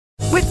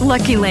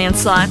Lucky Land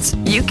Slots,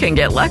 you can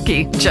get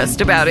lucky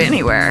just about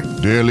anywhere.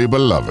 Dearly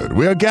beloved,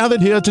 we are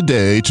gathered here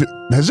today to...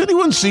 Has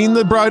anyone seen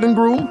the bride and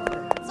groom?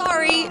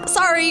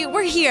 Sorry,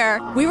 we're here.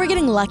 We were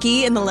getting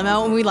lucky in the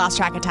limo and we lost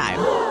track of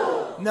time.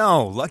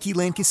 No, Lucky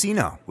Land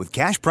Casino, with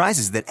cash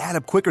prizes that add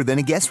up quicker than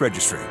a guest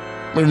registry.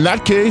 In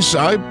that case,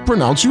 I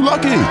pronounce you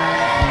lucky.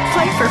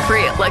 Play for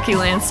free at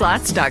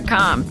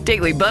LuckyLandSlots.com.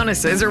 Daily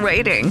bonuses are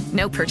waiting.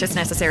 No purchase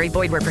necessary.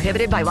 Void where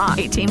prohibited by law.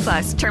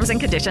 18+. Terms and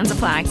conditions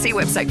apply. See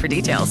website for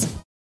details.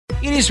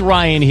 It is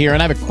Ryan here,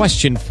 and I have a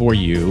question for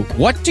you.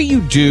 What do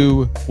you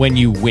do when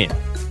you win?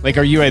 Like,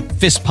 are you a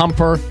fist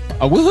pumper,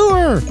 a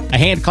woohooer, a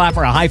hand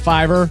clapper, a high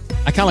fiver?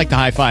 I kind of like the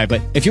high five,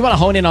 but if you want to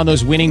hone in on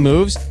those winning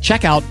moves,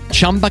 check out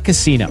Chumba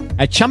Casino.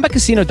 At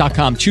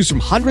ChumbaCasino.com, choose from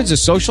hundreds of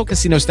social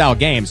casino-style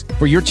games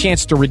for your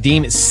chance to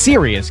redeem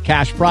serious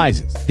cash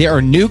prizes. There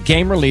are new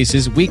game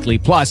releases weekly,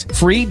 plus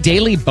free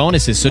daily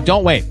bonuses, so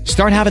don't wait.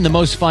 Start having the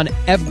most fun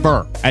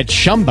ever at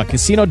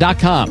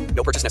ChumbaCasino.com.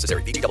 No purchase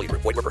necessary. VGW.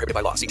 Void where prohibited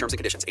by law. See terms and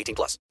conditions.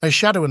 18+. A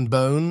Shadow and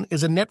Bone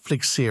is a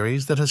Netflix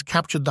series that has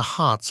captured the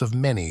hearts of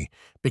many,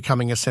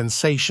 becoming a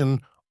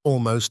sensation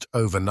almost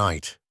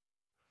overnight.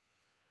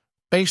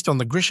 Based on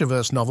the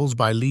Grishaverse novels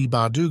by Leigh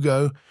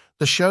Bardugo,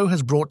 the show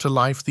has brought to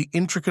life the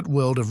intricate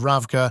world of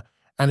Ravka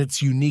and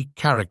its unique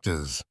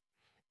characters.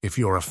 If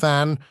you're a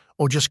fan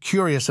or just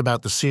curious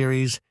about the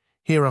series,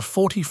 here are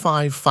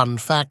 45 fun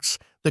facts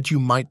that you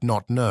might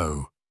not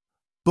know.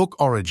 Book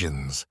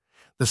Origins.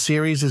 The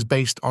series is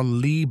based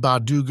on Leigh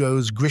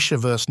Bardugo's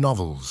Grishaverse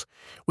novels,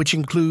 which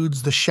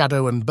includes the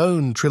Shadow and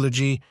Bone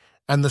trilogy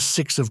and the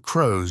Six of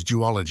Crows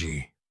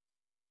duology.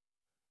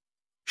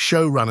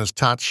 Showrunner's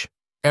touch.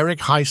 Eric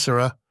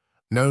Heisserer,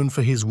 known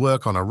for his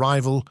work on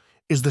Arrival,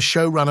 is the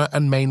showrunner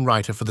and main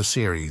writer for the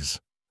series.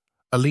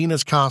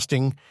 Alina's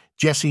casting,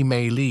 Jessie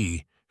May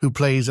Lee, who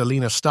plays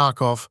Alina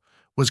Starkov,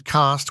 was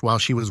cast while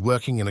she was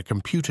working in a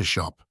computer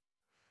shop.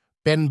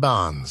 Ben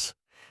Barnes.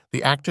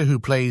 The actor who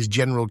plays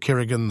General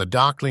Kirigan the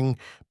Darkling,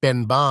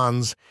 Ben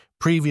Barnes,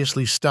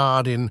 previously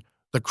starred in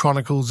The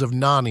Chronicles of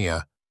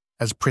Narnia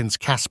as Prince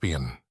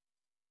Caspian.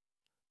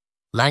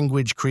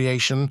 Language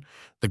creation.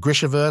 The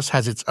Grishaverse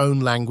has its own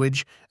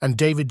language, and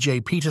David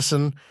J.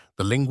 Peterson,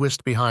 the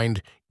linguist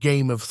behind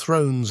Game of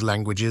Thrones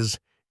languages,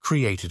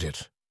 created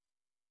it.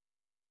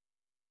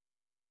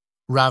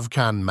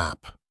 Ravkan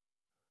Map.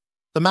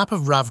 The map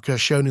of Ravka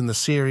shown in the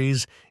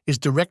series is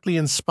directly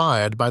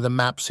inspired by the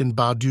maps in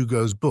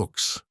Bardugo's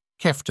books,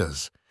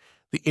 Keftas.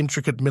 The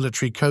intricate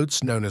military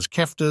coats known as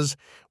Keftas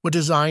were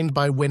designed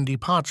by Wendy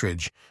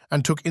Partridge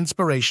and took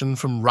inspiration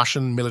from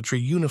Russian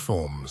military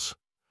uniforms.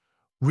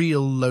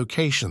 Real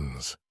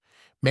locations.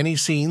 Many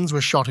scenes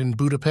were shot in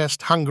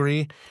Budapest,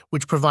 Hungary,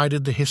 which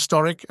provided the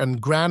historic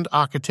and grand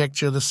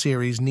architecture the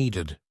series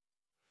needed.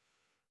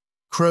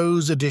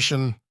 Crows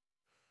Edition.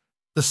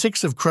 The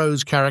Six of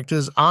Crows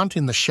characters aren't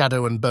in the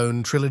Shadow and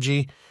Bone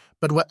trilogy,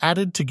 but were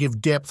added to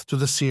give depth to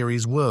the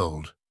series'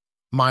 world.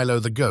 Milo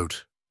the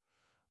Goat.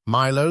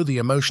 Milo, the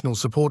emotional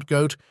support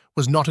goat,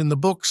 was not in the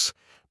books,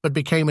 but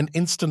became an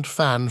instant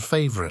fan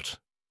favorite.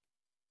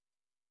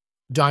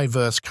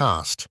 Diverse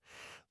cast.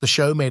 The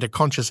show made a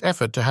conscious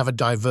effort to have a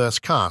diverse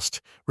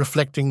cast,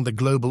 reflecting the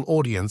global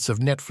audience of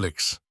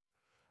Netflix.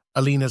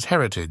 Alina's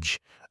heritage.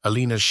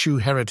 Alina's shoe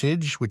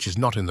heritage, which is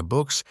not in the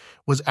books,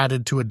 was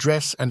added to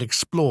address and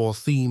explore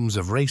themes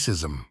of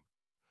racism.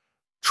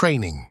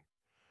 Training.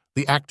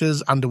 The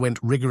actors underwent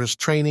rigorous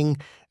training,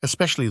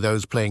 especially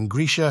those playing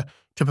Grisha,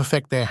 to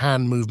perfect their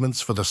hand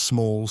movements for the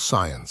small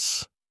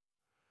science.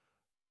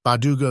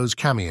 Bardugo's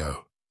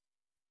cameo.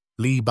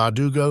 Leigh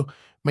Bardugo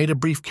made a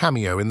brief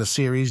cameo in the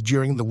series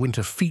during the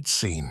Winter Feet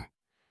scene.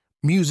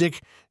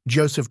 Music,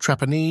 Joseph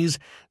Trapanese,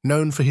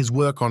 known for his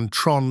work on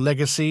Tron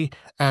Legacy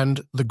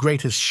and The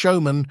Greatest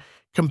Showman,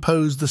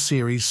 composed the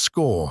series'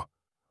 score.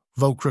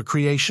 Volcra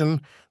creation,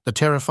 the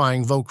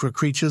terrifying Volcra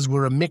creatures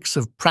were a mix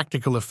of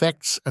practical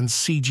effects and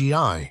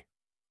CGI.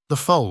 The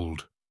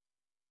Fold.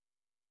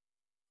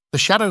 The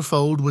Shadow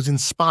Fold was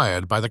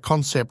inspired by the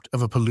concept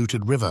of a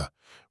polluted river,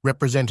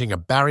 representing a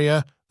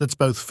barrier that's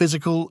both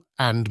physical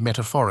and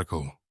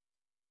metaphorical.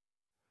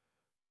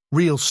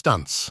 Real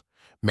stunts.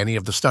 Many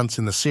of the stunts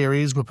in the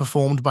series were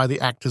performed by the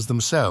actors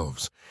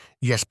themselves.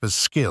 Jesper's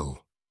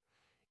skill.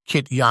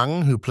 Kit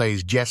Young, who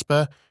plays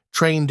Jesper,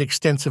 trained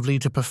extensively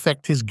to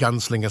perfect his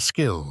gunslinger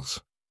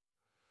skills.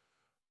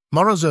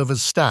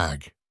 Morozova's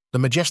stag. The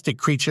majestic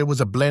creature was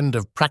a blend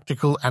of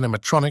practical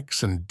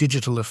animatronics and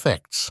digital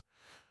effects.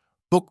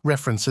 Book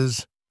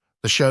references.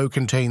 The show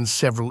contains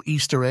several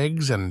Easter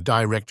eggs and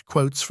direct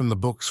quotes from the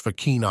books for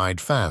keen-eyed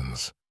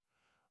fans.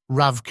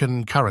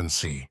 Ravkan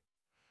currency.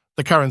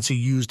 The currency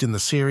used in the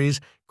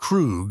series,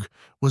 Krug,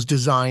 was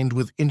designed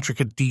with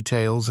intricate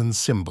details and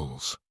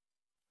symbols.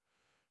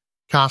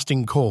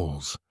 Casting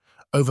calls.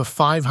 Over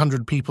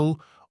 500 people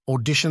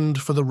auditioned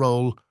for the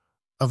role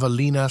of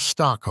Alina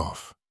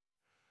Starkov.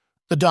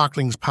 The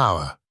Darkling's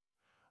power.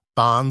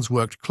 Barnes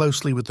worked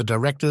closely with the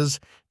directors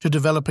to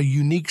develop a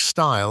unique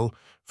style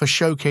for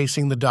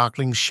showcasing the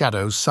Darkling's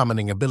shadow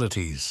summoning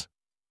abilities.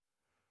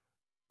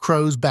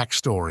 Crow's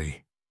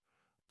backstory.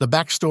 The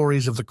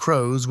backstories of the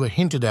crows were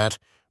hinted at,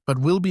 but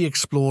will be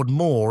explored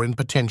more in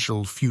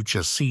potential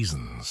future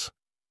seasons.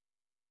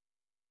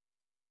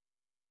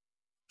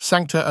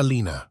 Sancta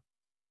Alina.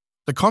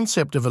 The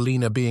concept of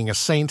Alina being a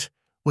saint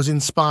was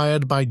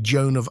inspired by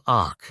Joan of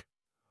Arc.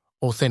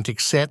 Authentic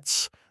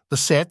sets, the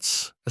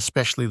sets,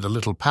 especially the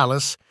little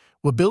palace,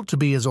 were built to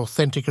be as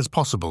authentic as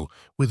possible,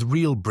 with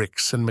real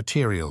bricks and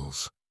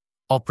materials.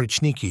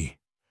 Oprichniki.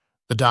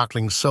 The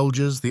Darkling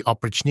soldiers, the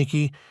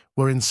Oprichniki,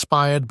 were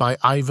inspired by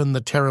Ivan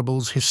the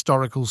Terrible's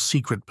historical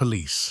secret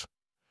police.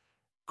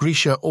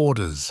 Grisha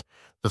orders.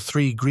 The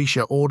 3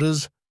 Grisha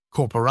orders,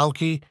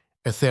 Corporalki,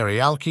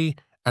 Etherialki,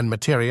 and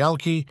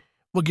Materialki,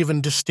 were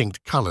given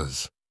distinct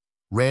colors: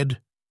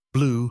 red,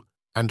 blue,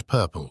 and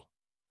purple.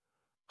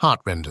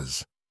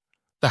 Heartrenders.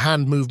 The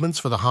hand movements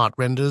for the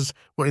Heartrenders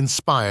were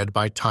inspired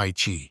by Tai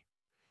Chi.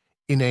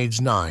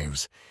 Inage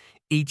knives.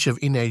 Each of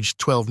Inage's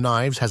 12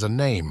 knives has a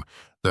name,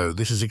 though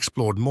this is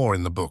explored more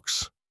in the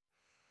books.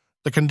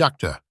 The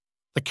Conductor.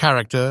 The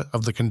character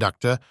of the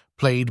Conductor,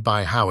 played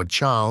by Howard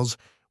Charles,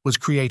 was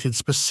created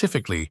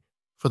specifically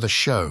for the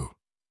show.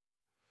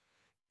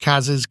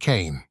 Kaz's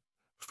cane.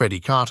 Freddie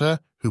Carter,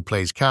 who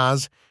plays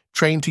Kaz,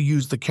 trained to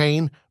use the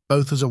cane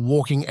both as a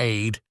walking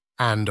aid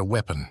and a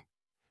weapon.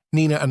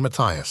 Nina and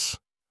Matthias.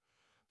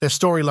 Their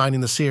storyline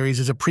in the series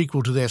is a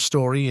prequel to their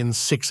story in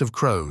Six of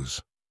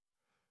Crows.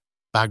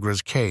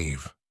 Bagra's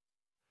Cave.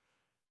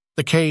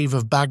 The Cave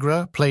of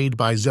Bagra, played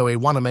by Zoe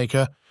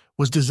Wanamaker,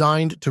 was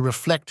designed to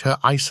reflect her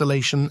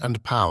isolation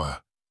and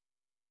power.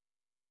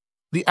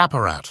 The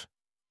Apparat.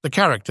 The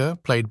character,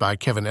 played by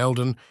Kevin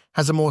Eldon,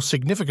 has a more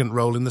significant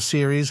role in the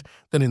series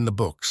than in the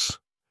books.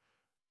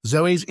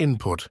 Zoe's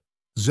input.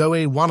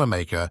 Zoe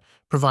Wanamaker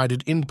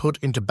provided input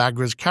into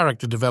Bagra's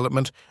character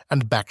development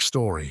and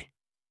backstory.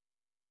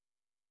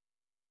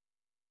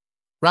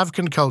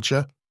 Ravkan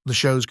culture. The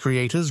show's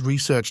creators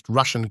researched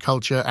Russian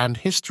culture and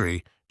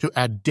history to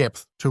add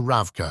depth to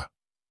Ravka.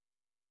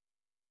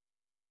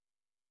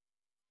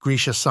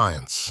 Grisha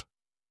science.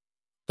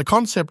 The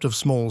concept of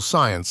small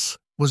science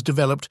was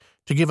developed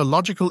to give a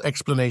logical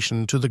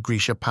explanation to the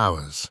Grisha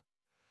powers.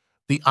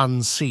 The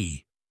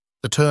Unsee.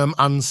 The term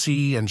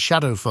Unsee and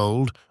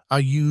Shadowfold are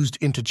used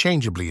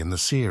interchangeably in the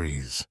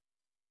series.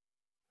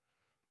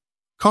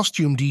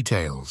 Costume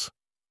details.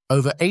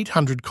 Over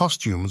 800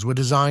 costumes were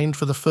designed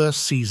for the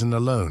first season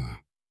alone.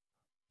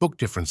 Book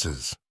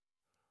differences.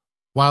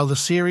 While the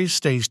series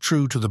stays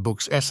true to the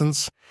book's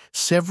essence,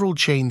 several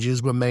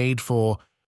changes were made for